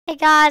Hey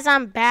guys,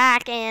 I'm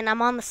back and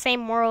I'm on the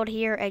same world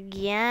here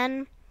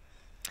again.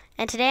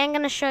 And today I'm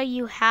going to show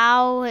you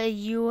how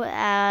you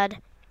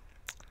add,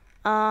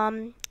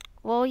 a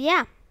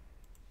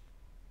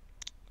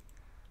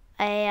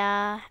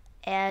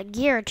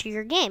gear to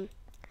your game.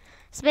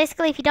 So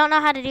basically, if you don't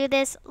know how to do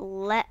this,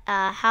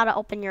 how to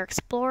open your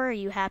Explorer,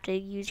 you have to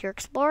use your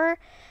Explorer.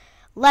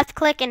 Left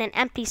click in an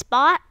empty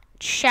spot,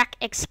 check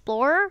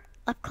Explorer.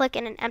 Left click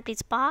in an empty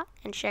spot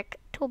and check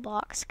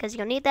Toolbox because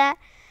you'll need that.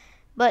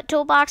 But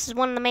Toolbox is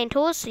one of the main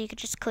tools, so you could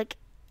just click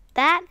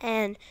that,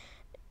 and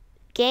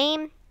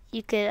Game,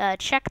 you could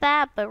check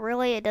that, but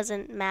really it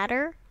doesn't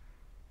matter.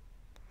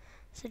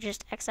 So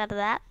just X out of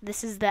that.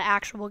 This is the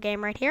actual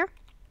game right here.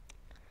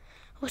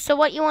 So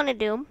what you want to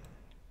do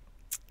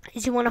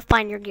is you want to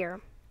find your gear.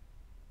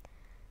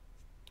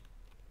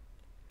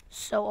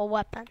 So a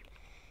weapon.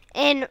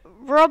 In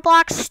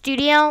Roblox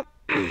Studio,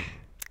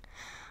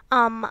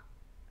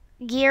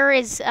 gear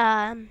is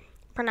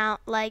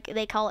pronounced like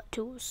they call it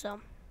tools,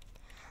 so.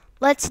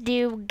 Let's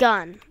do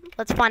gun.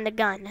 Let's find a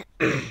gun.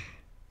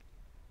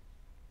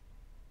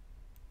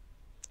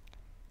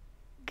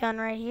 Gun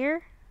right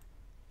here.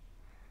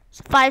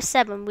 So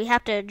 5.7. We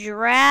have to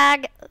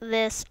drag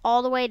this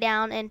all the way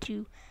down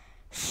into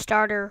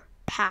starter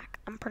pack.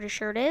 I'm pretty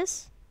sure it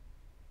is.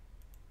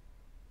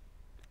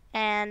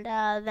 And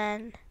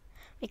then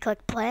we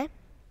click play.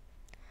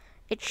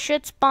 It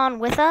should spawn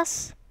with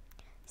us.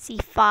 See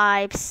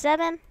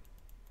 5.7.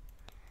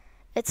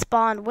 It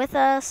spawned with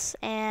us,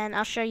 and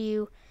I'll show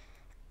you.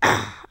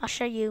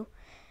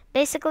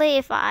 Basically,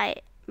 if I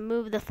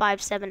move the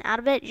 5.7 out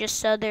of it, just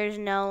so there's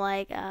no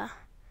like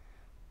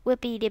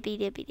whippy dippy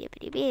dippy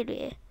dippy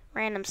dippy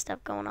random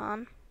stuff going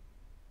on. I'm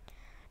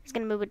just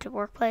gonna move it to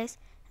workplace.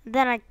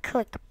 Then I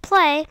click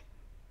play.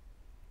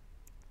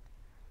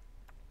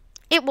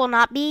 It will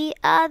not be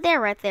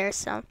there right there.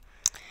 So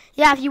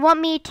yeah, if you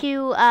want me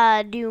to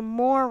do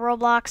more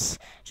Roblox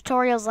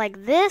tutorials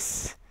like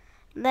this,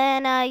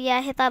 then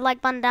yeah, hit that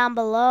like button down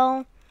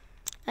below.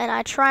 And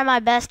I try my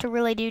best to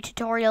really do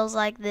tutorials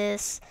like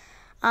this.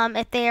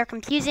 If they are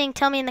confusing,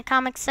 tell me in the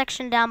comments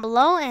section down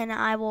below, and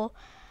I will,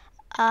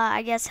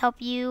 I guess, help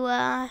you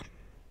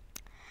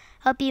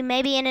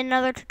maybe in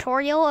another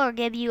tutorial, or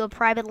give you a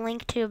private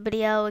link to a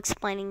video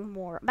explaining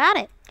more about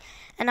it.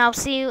 And I'll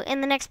see you in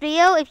the next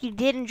video. If you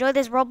did enjoy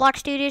this Roblox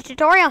Studio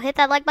tutorial, hit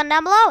that like button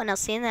down below, and I'll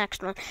see you in the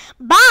next one.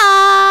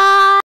 Bye!